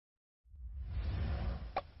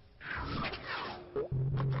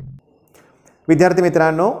विद्यार्थी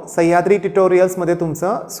मित्रांनो, सह्याद्री ट्युटोरियल्समध्ये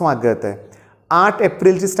तुमचं स्वागत आहे। 8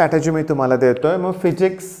 एप्रिलची स्ट्रॅटेजी मी तुम्हाला देतोय। मग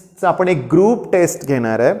फिजिक्सचा आपण एक ग्रुप टेस्ट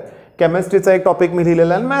घेणार आहे। केमिस्ट्रीचा एक टॉपिक मी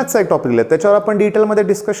लिहिलेला आहे, मॅथ्सचा एक टॉपिक लिहिलेला आहे, त्याच्यावर आपण डिटेलमध्ये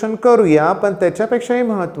डिस्कशन करूया। पण त्याच्यापेक्षाही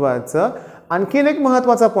महत्त्वाचं आणखीन एक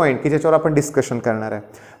महत्त्वाचा पॉईंट की ज्याच्यावर आपण डिस्कशन करणार आहे।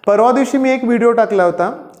 परवा दिवशी मी एक व्हिडिओ टाकला होता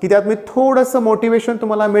की त्यात मी थोडंसं मोटिवेशन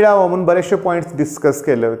तुम्हाला मिळावं म्हणून बरेचसे पॉईंट्स डिस्कस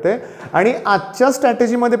केले होते। आणि आजच्या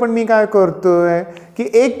स्ट्रॅटेजीमध्ये पण मी काय करतोय की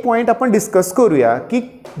एक पॉईंट आपण डिस्कस करूया की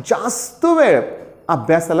जास्त वेळ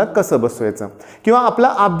अभ्यासाला कसं बसवायचं किंवा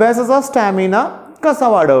आपला अभ्यासाचा स्टॅमिना कसा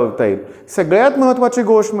वाढवता येईल। सगळ्यात महत्त्वाची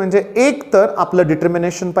गोष्ट म्हणजे एक तर आपलं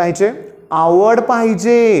डिटर्मिनेशन पाहिजे, आवड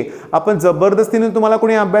पाहिजे। आपण जबरदस्तीने तुम्हाला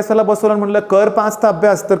कोणी अभ्यासाला बसवलं म्हटलं कर 5 तास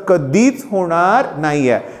अभ्यास तर कधीच होणार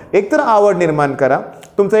नाहीये। एक तर आवड निर्माण करा,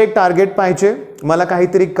 तुमचं एक टार्गेट पाहिजे, मला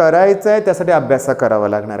काहीतरी करायचं आहे त्यासाठी अभ्यास करावा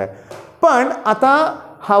लागणार आहे। पण आता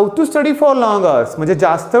how to study for long hours म्हणजे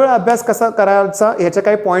जास्त वेळ अभ्यास कसा करायचा ह्याचे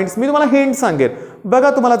काही पॉईंट्स मी तुम्हाला हिंट सांगेन, बघा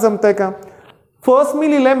तुम्हाला जमतंय का। फर्स्ट मी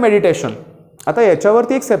लिहिलंय मेडिटेशन। आता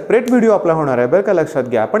याच्यावरती एक सेपरेट व्हिडिओ आपला होणार आहे बरं का, लक्षात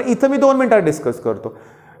घ्या। पण इथं मी 2 मिनिटात डिस्कस करतो।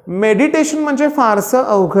 मेडिटेशन म्हणजे फारसं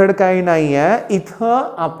अवघड काही नाही आहे।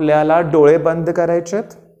 इथं आपल्याला डोळे बंद करायचे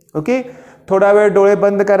आहेत, ओके। थोडा वेळ डोळे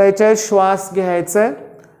बंद करायचे, श्वास घ्यायचा आहे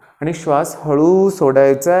आणि श्वास हळू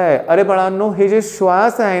सोडायचा आहे। अरे बाळांनो, हे जे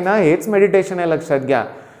श्वास आहे ना हेच मेडिटेशन आहे, लक्षात घ्या।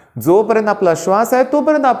 जोपर्यंत आपला श्वास आहे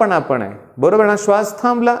तोपर्यंत आपण आहे, बरोबर ना। श्वास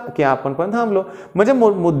थांबला की आपण पण थांबलो। म्हणजे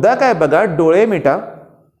मुद्दा काय बघा, डोळे मिटा,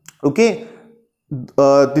 ओके।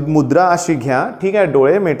 ती मुद्रा अशी घ्या, ठीक आहे।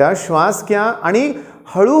 डोळे मिटा, श्वास घ्या आणि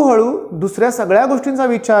हळूहळू दुसऱ्या सगळ्या गोष्टींचा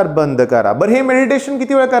विचार बंद करा। बरं, हे मेडिटेशन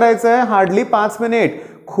किती वेळ करायचं आहे? हार्डली 5 मिनिट,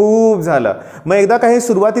 खूप झालं। मग एकदा काही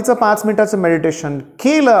सुरुवातीचं 5 मिनिटाचं मेडिटेशन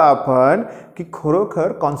केलं आपण की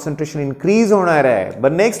खरोखर कॉन्सन्ट्रेशन इन्क्रीज होणार आहे।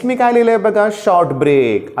 बरं, नेक्स्ट मी काय लिहिलंय बघा, शॉर्ट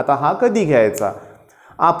ब्रेक। आता हा कधी घ्यायचा?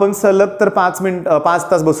 आपण सलग तर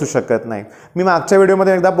 5 तास बसू शकत नाही। मी मागच्या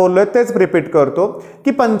व्हिडिओमध्ये एकदा बोललोय तेच रिपीट करतो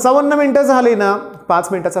की 55 मिनिटं झाली ना, 5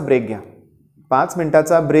 मिनिटाचा ब्रेक घ्या। 5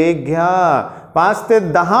 मिनिटाचा ब्रेक घ्या, 5 ते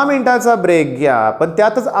 10 मिनिटाचा ब्रेक घ्या। पण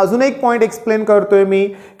त्यातच अजून एक पॉईंट एक्सप्लेन करतोय मी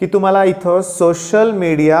की तुम्हाला इथं सोशल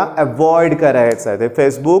मीडिया अवॉइड करायचं आहे। ते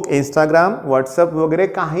फेसबुक, इंस्टाग्राम, व्हॉट्सअप वगैरे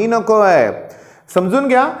काही नको आहे, समजून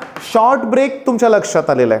घ्या। शॉर्ट ब्रेक तुमच्या लक्षात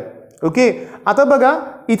आलेला आहे, ओके। आता बघा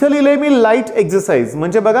इथं लिहिलंय मी लाईट एक्सरसाइज,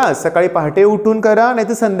 म्हणजे बघा सकाळी पहाटे उठून करा नाही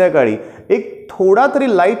तर संध्याकाळी एक थोडा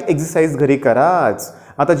तरी लाईट एक्सरसाइज घरी कराच।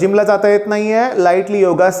 आता जिमला जाता येत नाहीये, लाईटली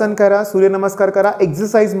योगासन करा, सूर्यनमस्कार करा,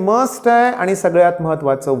 एक्सरसाइज मस्ट आहे। आणि सगळ्यात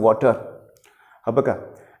महत्त्वाचं वॉटर। हा बघा,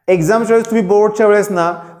 एक्झामच्या वेळेस तुम्ही बोर्डच्या वेळेस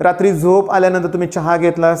ना रात्री झोप आल्यानंतर तुम्ही चहा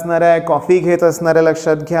घेतला असणार आहे, कॉफी घेत असणार आहे,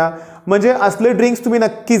 लक्षात घ्या। म्हणजे असले ड्रिंक्स तुम्ही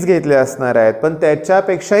नक्कीच घेतले असणार आहेत, पण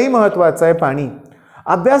त्याच्यापेक्षाही महत्त्वाचं आहे पाणी।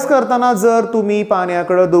 अभ्यास करताना जर तुम्ही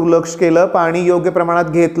पाण्याकडे दुर्लक्ष केलं, पाणी योग्य प्रमाणात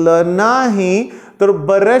घेतलं नाही तर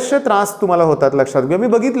बरेचसे त्रास तुम्हाला होतात, लक्षात घ्या। मी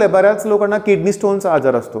बघितलंय बऱ्याच लोकांना किडनी स्टोनचा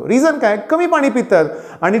आजार असतो। रिझन काय? कमी पाणी पितात।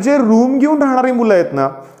 आणि जे रूम घेऊन राहणारी मुलं आहेत ना,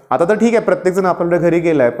 आता तर ठीक आहे प्रत्येकजण आपल्या घरी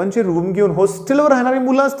गेलाय, पण जे रूम घेऊन हॉस्टेलवर राहणारी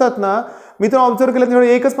मुलं असतात ना, मी तर ऑब्झर्व केलं तेवढं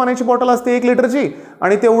एकच पाण्याची बॉटल असते 1 लिटरची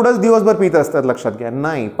आणि तेवढंच दिवसभर पित असतात, लक्षात घ्या।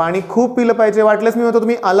 नाही, पाणी खूप पिलं पाहिजे। वाटल्यास मी म्हणतो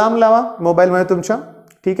तुम्ही अलार्म लावा मोबाईलमध्ये तुमच्या,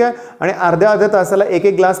 ठीक आहे, आणि अर्ध्या तासाला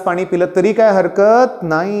 1 ग्लास पाणी पिलं तरी काय हरकत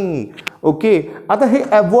नाही, ओके। आता हे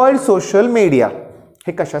अवॉइड सोशल मीडिया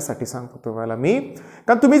हे कशासाठी सांगतो तुम्हाला मी,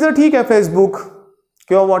 कारण तुम्ही जर ठीक आहे फेसबुक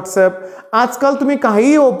किंवा व्हॉट्सअप, आजकाल तुम्ही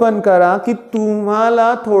काहीही ओपन करा की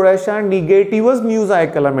तुम्हाला थोड्याशा निगेटिव्हच न्यूज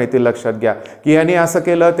ऐकायला मिळतील, लक्षात घ्या। की ह्याने असं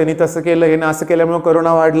केलं, त्यांनी तसं केलं, ह्यानं असं केल्यामुळे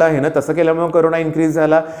कोरोना वाढला, ह्यानं तसं केल्यामुळे कोरोना इन्क्रीज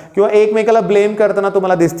झाला, किंवा एकमेकाला ब्लेम करताना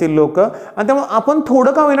तुम्हाला दिसतील लोक, आणि त्यामुळे आपण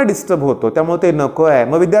थोडं का होईना डिस्टर्ब होतो, त्यामुळे ते नको आहे।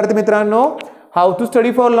 मग विद्यार्थी मित्रांनो, how to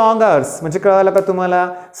study for long hours म्हणजे कळालं का तुम्हाला?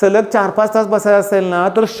 सलग 4-5 तास बसायचं असेल ना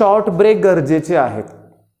तर शॉर्ट ब्रेक गरजेचे आहेत।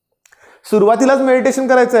 सुरुवातीलाच मेडिटेशन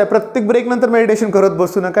करायचं आहे, प्रत्येक ब्रेक नंतर मेडिटेशन करत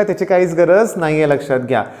बसू नका, त्याची काहीच गरज नाहीये, लक्षात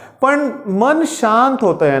घ्या। पण मन शांत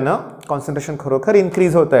होतंय ना, कॉन्सन्ट्रेशन खरोखर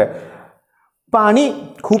इन्क्रीज होत आहे। पाणी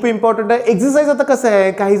खूप इम्पॉर्टंट आहे। एक्सरसाइज आता कसं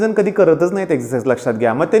आहे, काही जण कधी करतच नाहीत एक्सरसाइज, लक्षात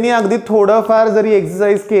घ्या। मग त्यांनी अगदी थोडंफार जरी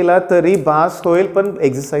एक्सरसाइज केला तरी बास होईल, पण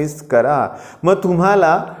एक्सरसाइज करा। मग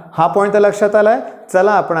तुम्हाला हा पॉईंट तर लक्षात आलाय।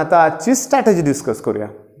 चला आपण आता आजची स्ट्रॅटेजी डिस्कस करूया।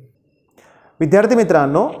 विद्यार्थी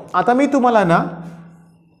मित्रांनो, आता मी तुम्हाला ना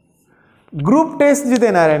ग्रुप टेस्ट जी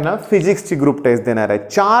देणार आहे ना, फिजिक्सची ग्रुप टेस्ट देणार आहे।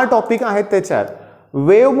 4 टॉपिक आहेत त्याच्यात,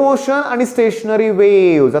 वेव्ह मोशन आणि स्टेशनरी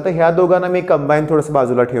वेव्स। आता ह्या दोघांना मी कंबाईन थोडंसं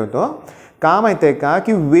बाजूला ठेवतो, का माहिती आहे का,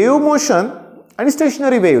 की वेव्ह मोशन आणि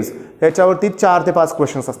स्टेशनरी वेव्स ह्याच्यावरती 4 ते 5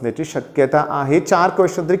 क्वेश्चन्स असण्याची शक्यता आहे। 4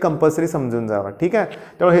 क्वेश्चन तरी कंपल्सरी समजून जावा, ठीक आहे।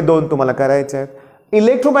 त्यामुळे हे 2 तुम्हाला करायचे आहेत।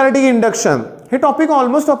 इलेक्ट्रोमॅग्नेटिक इंडक्शन हे टॉपिक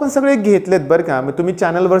ऑलमोस्ट आपण सगळे घेतलेत बरं का. मग तुम्ही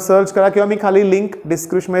चॅनलवर सर्च करा किंवा मी खाली लिंक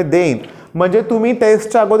डिस्क्रिप्शनमध्ये देईन, म्हणजे तुम्ही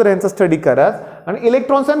टेस्टच्या अगोदर यांचा स्टडी करा. आणि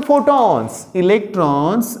इलेक्ट्रॉन्स अँड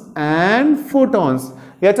फोटॉन्स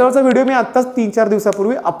याच्यावरचा व्हिडिओ मी आत्ताच 3-4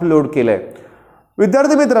 दिवसापूर्वी अपलोड केलाय.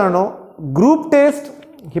 विद्यार्थी मित्रांनो, ग्रुप टेस्ट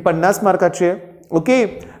ही 50 मार्काची आहे. ओके,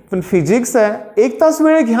 पण फिजिक्स आहे 1 तास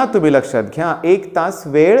वेळ घ्या, तुम्ही लक्षात घ्या, 1 तास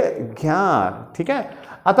वेळ घ्या. ठीक आहे.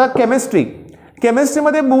 आता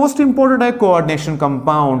केमिस्ट्रीमध्ये मोस्ट इम्पॉर्टंट आहे कोऑर्डिनेशन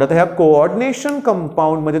कंपाऊंड. आता ह्या कोऑर्डिनेशन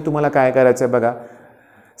कंपाऊंडमध्ये तुम्हाला काय करायचं आहे बघा.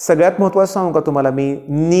 सगळ्यात महत्त्वाचं सांगू का तुम्हाला मी,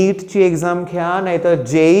 नीटची एक्झाम घ्या, नाहीतर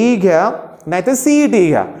जेई घ्या, नाहीतर सीईटी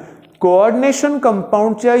घ्या, कोऑर्डिनेशन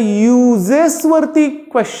कंपाऊंडच्या युजेसवरती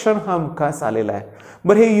क्वेश्चन हमखास आलेला आहे.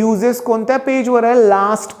 बरं, हे युजेस कोणत्या पेजवर आहे?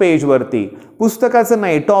 लास्ट पेजवरती, पुस्तकाचं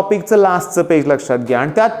नाही, टॉपिकचं लास्टचं पेज लक्षात घ्या.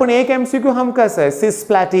 आणि त्यात पण एक MCQ हमखास आहे,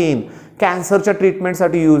 सिस्प्लॅटिन कॅन्सरच्या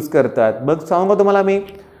ट्रीटमेंटसाठी यूज करतात. बघ सांगू तुम्हाला मी,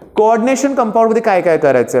 कोऑर्डिनेशन कंपाऊंडमध्ये काय काय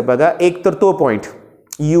करायचं आहे बघा. एक तर तो पॉईंट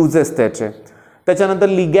युजेस त्याचे, त्याच्यानंतर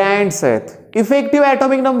लिगँड्स आहेत, इफेक्टिव्ह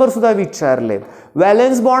ॲटॉमिक नंबर सुद्धा विचारलेत,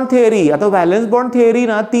 व्हॅलेन्स बॉन्ड थिअरी. आता व्हॅलेन्स बॉन्ड थिअरी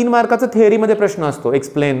ना 3 मार्काचा थिअरीमध्ये प्रश्न असतो,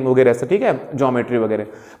 एक्सप्लेन वगैरे असतं. ठीक आहे, जॉमेट्री वगैरे.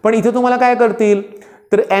 पण इथे तुम्हाला काय करतील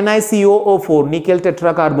तर NiCO4 निकेल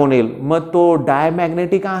टेट्राकार्बोनिल, मग तो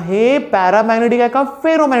डायमॅग्नेटिक आहे, पॅरामॅग्नेटिक आहे का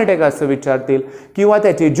फेरोमॅग्नेटिक असं विचारतील, किंवा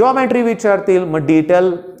त्याची जॉमेट्री विचारतील. मग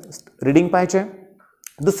डिटेल रिडिंग पाहिजे.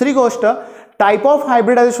 दुसरी गोष्ट, टाइप ऑफ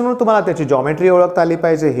हायब्रिडायझेशनवर तुम्हाला त्याची जॉमेट्री ओळखता आली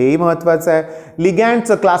पाहिजे, हेही महत्त्वाचं आहे.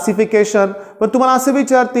 लिगँडचं क्लासिफिकेशन, पण तुम्हाला असं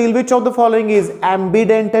विचारतील which of the following is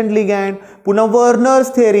ॲम्बिडेंटंट ligand, पुन्हा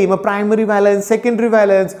वर्नर्स थिअरी, मग प्रायमरी व्हॅलेन्स, सेकंडरी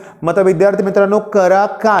व्हॅलेन्स. मग आता विद्यार्थी मित्रांनो करा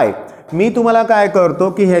काय, मी तुम्हाला काय करतो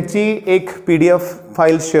की ह्याची एक PDF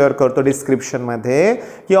फाईल शेअर करतो डिस्क्रिप्शनमध्ये,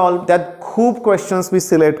 की त्यात खूप क्वेश्चन्स मी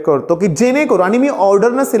सिलेक्ट करतो की जेणेकरून, आणि मी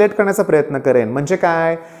ऑर्डरनं सिलेक्ट करण्याचा प्रयत्न करेन. म्हणजे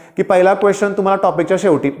काय की पहिला क्वेश्चन तुम्हाला टॉपिकच्या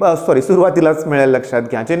शेवटी सुरुवातीलाच मिळेल, लक्षात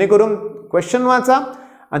घ्या. जेणेकरून क्वेश्चन वाचा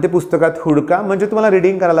आणि ते पुस्तकात हुडका, म्हणजे तुम्हाला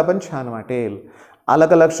रिडिंग करायला पण छान वाटेल. आलं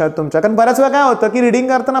का लक्षात तुमच्या? कारण बऱ्याच वेळा काय होतं की रिडिंग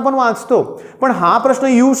करताना आपण वाचतो, पण हा प्रश्न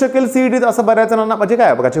येऊ शकेल सीईटीत असं बऱ्याच जणांना, म्हणजे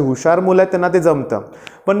काय बघा, जे हुशार मुलं आहेत त्यांना ते जमतं,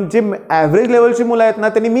 पण जे ॲव्हरेज लेवलची मुलं आहेत ना,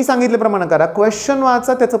 त्यांनी मी सांगितल्याप्रमाणे करा, क्वेश्चन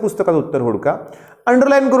वाचा, त्याचं पुस्तकात उत्तर हुडका,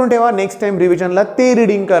 अंडरलाईन करून ठेवा, नेक्स्ट टाइम रिव्हिजनला ते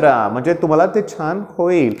रिडिंग करा, म्हणजे तुम्हाला ते छान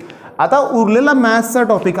होईल. आता उरलेला मॅथ्सचा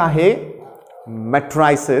टॉपिक आहे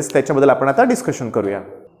मॅट्रायसिस, त्याच्याबद्दल आपण आता डिस्कशन करूया.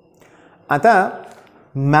 आता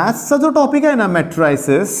मॅथ्सचा जो टॉपिक आहे ना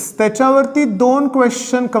मॅट्रायसिस, त्याच्यावरती 2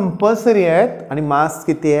 क्वेश्चन कंपल्सरी आहेत आणि मार्क्स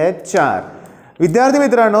किती आहेत? 4. विद्यार्थी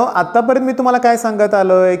मित्रांनो, आतापर्यंत मी तुम्हाला काय सांगत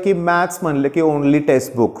आलो आहे की मॅथ्स म्हणलं की ओनली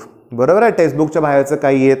टेक्स्ट बुक, बरोबर आहे. टेक्स्टबुकच्या बाहेरचं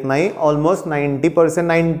काही येत नाही. ऑलमोस्ट 90%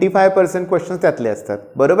 95% क्वेश्चन्स त्यातले असतात,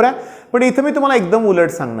 बरोबर आहे. पण इथं मी तुम्हाला एकदम उलट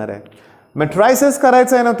सांगणार आहे. मॅट्रायसिस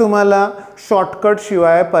करायचं आहे ना तुम्हाला, शॉर्टकट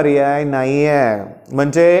शिवाय पर्याय नाही आहे.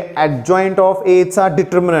 म्हणजे ॲडजॉइंट ऑफ एचा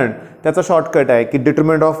डिटर्मिनंट, त्याचा शॉर्टकट आहे की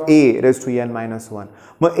डिटर्मिनंट ऑफ A⁻⁻⁻⁻⁻⁻⁻⁻⁻⁻⁻⁻⁻⁻⁻⁻⁻.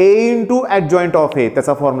 मग A×@A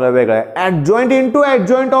त्याचा फॉर्म्युला वेगळा आहे,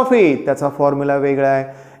 ॲडजॉइंट त्याचा फॉर्म्युला वेगळा आहे.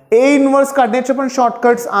 A इन्व्हर्स काढण्याचे पण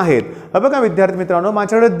शॉर्टकट्स आहेत. बघा विद्यार्थी मित्रांनो,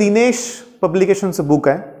 माझ्याकडे दिनेश पब्लिकेशनचं बुक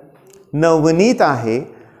आहे, नवनीत आहे,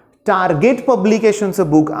 टार्गेट पब्लिकेशनचं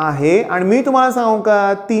बुक आहे, आणि मी तुम्हाला सांगू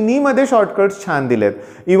का तिन्हीमध्ये शॉर्टकट्स छान दिलेत.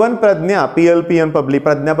 इवन प्रज्ञा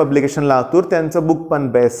प्रज्ञा पब्लिकेशन लातूर, त्यांचं बुक पण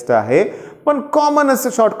बेस्ट आहे, पण कॉमन असे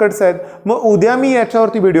शॉर्टकट्स आहेत. मग उद्या मी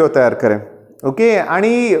याच्यावरती व्हिडिओ तयार करेन. ओके,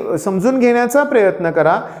 आणि समजून घेण्याचा प्रयत्न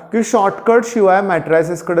करा की शॉर्टकट शिवाय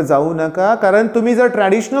मॅट्रायसिसकडे जाऊ नका, कारण तुम्ही जर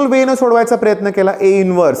ट्रॅडिशनल वेनं सोडवायचा प्रयत्न केला A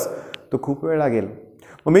इन्व्हर्स, तर खूप वेळ लागेल.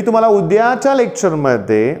 मग मी तुम्हाला उद्याच्या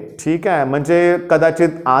लेक्चरमध्ये, ठीक आहे, म्हणजे कदाचित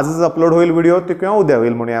आजच अपलोड होईल व्हिडिओ ते किंवा उद्या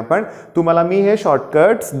होईल म्हणूया आपण, तुम्हाला मी हे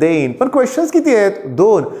शॉर्टकट्स देईन. पण क्वेश्चन्स किती आहेत?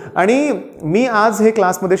 2. आणि मी आज हे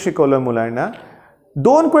क्लासमध्ये शिकवलं मुलांना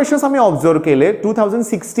 2 क्वेश्चन्स आम्ही ऑब्झर्व केले.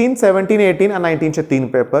 2016, 17, 18 आणि 19चे 3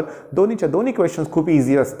 पेपर, दोन्ही क्वेश्चन्स खूप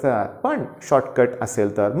इझी असतात, पण शॉर्टकट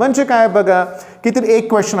असेल तर. म्हणजे काय बघा, की तर एक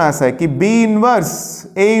क्वेश्चन असा आहे की B इन्व्हर्स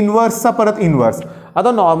A इन्व्हर्सचा परत इन्व्हर्स.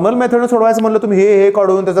 आता नॉर्मल मेथडने सोडवायचं म्हणलं तुम्ही हे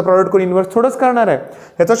काढून त्याचं प्रॉडक्ट करून इन्व्हर्स थोडंच करणार आहे.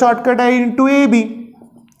 ह्याचा शॉर्टकट आहे ×AB.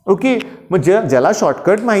 ओके, मग ज्याला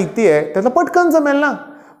शॉर्टकट माहिती आहे त्याला पटकन जमेल ना.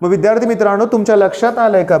 मग विद्यार्थी मित्रांनो, तुमच्या लक्षात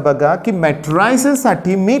आलंय का बघा की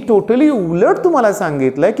मॅट्रायसिससाठी मी टोटली उलट तुम्हाला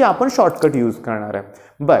सांगितलंय की आपण शॉर्टकट यूज करणार आहे.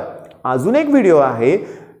 बरं, अजून एक व्हिडिओ आहे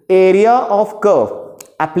area of curve,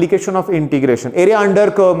 application of integration, area under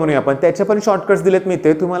curve म्हणूया आपण, त्याचे पण शॉर्टकट्स दिलेत मी,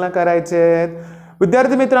 ते तुम्हाला करायचे आहेत.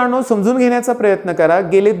 विद्यार्थी मित्रांनो, समजून घेण्याचा प्रयत्न करा.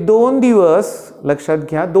 गेले 2 दिवस लक्षात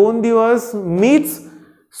घ्या, 2 दिवस मीच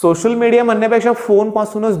सोशल मीडिया म्हणण्यापेक्षा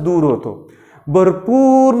फोनपासूनच दूर होतो.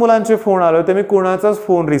 भरपूर मुलांचे फोन आले होते, मी कुणाचाच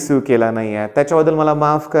फोन रिसीव्ह केला नाही आहे, त्याच्याबद्दल मला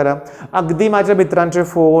माफ करा. अगदी माझ्या मित्रांचे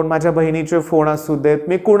फोन, माझ्या बहिणीचे फोन असू देत,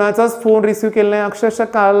 मी कुणाचाच फोन रिसीव्ह केला नाही. अक्षरशः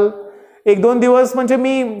काल 1-2 दिवस म्हणजे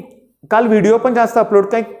मी काल व्हिडिओ पण जास्त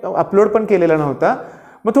अपलोड पण केलेला नव्हता.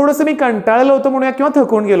 मग थोडंसं मी कंटाळलं होतं म्हणूया किंवा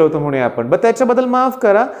थकून गेलो होतो म्हणूया आपण, पण त्याच्याबद्दल माफ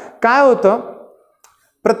करा. काय होतं,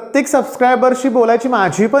 प्रत्येक सबस्क्रायबरशी बोलायची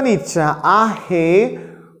माझी पण इच्छा आहे,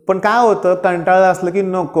 पण काय होतं कंटाळलं असलं की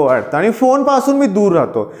नको वाटतं आणि फोनपासून मी दूर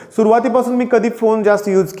राहतो. सुरुवातीपासून मी कधी फोन जास्त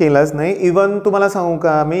यूज केलाच नाही. इवन तुम्हाला सांगू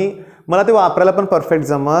का, मला ते वापरायला पण परफेक्ट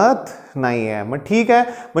जमत नाही आहे. मग ठीक आहे,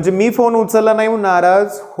 म्हणजे मी फोन उचलला नाही म्हणून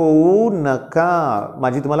नाराज होऊ नका,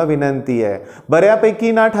 माझी तुम्हाला विनंती आहे.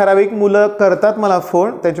 बऱ्यापैकी ना ठराविक मुलं करतात मला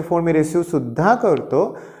फोन, त्यांचे फोन मी रिसीव्ह सुद्धा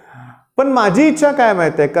करतो. पण माझी इच्छा काय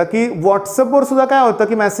माहिती आहे का, की व्हॉट्सअपवर सुद्धा काय होतं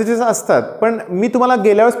की मेसेजेस असतात, पण मी तुम्हाला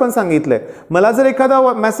गेल्या वेळेस पण सांगितलंय, मला जर एखादा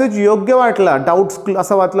मेसेज योग्य वाटला, डाऊट्स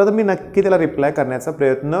असं वाटलं, तर मी नक्की त्याला रिप्लाय करण्याचा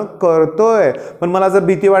प्रयत्न करतोय. पण मला जर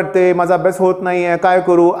भीती वाटते, माझा अभ्यास होत नाही आहे, काय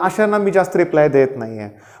करू, अशांना मी जास्त रिप्लाय देत नाही आहे.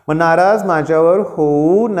 मग नाराज माझ्यावर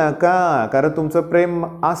होऊ नका, कारण तुमचं प्रेम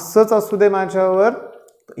असंच असू दे माझ्यावर,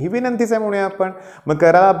 ही विनंतीच आहे म्हणूया आपण. मग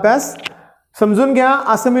करा अभ्यास, समजून घ्या.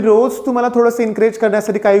 असं मी रोज तुम्हाला थोडंसं एनकरेज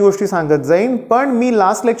करण्यासाठी काही गोष्टी सांगत जाईन. पण मी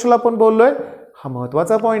लास्ट लेक्चरला पण बोललोय, हा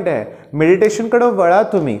महत्त्वाचा पॉईंट आहे, मेडिटेशनकडे वळा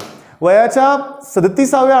तुम्ही. वयाच्या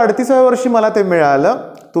 37व्या-38व्या वर्षी मला ते मिळालं.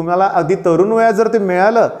 तुम्हाला अगदी तरुण वयात जर ते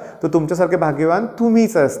मिळालं तर तुमच्यासारखे भाग्यवान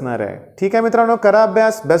तुम्हीच असणार आहे. ठीक आहे मित्रांनो, करा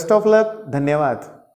अभ्यास. बेस्ट ऑफ लक. धन्यवाद.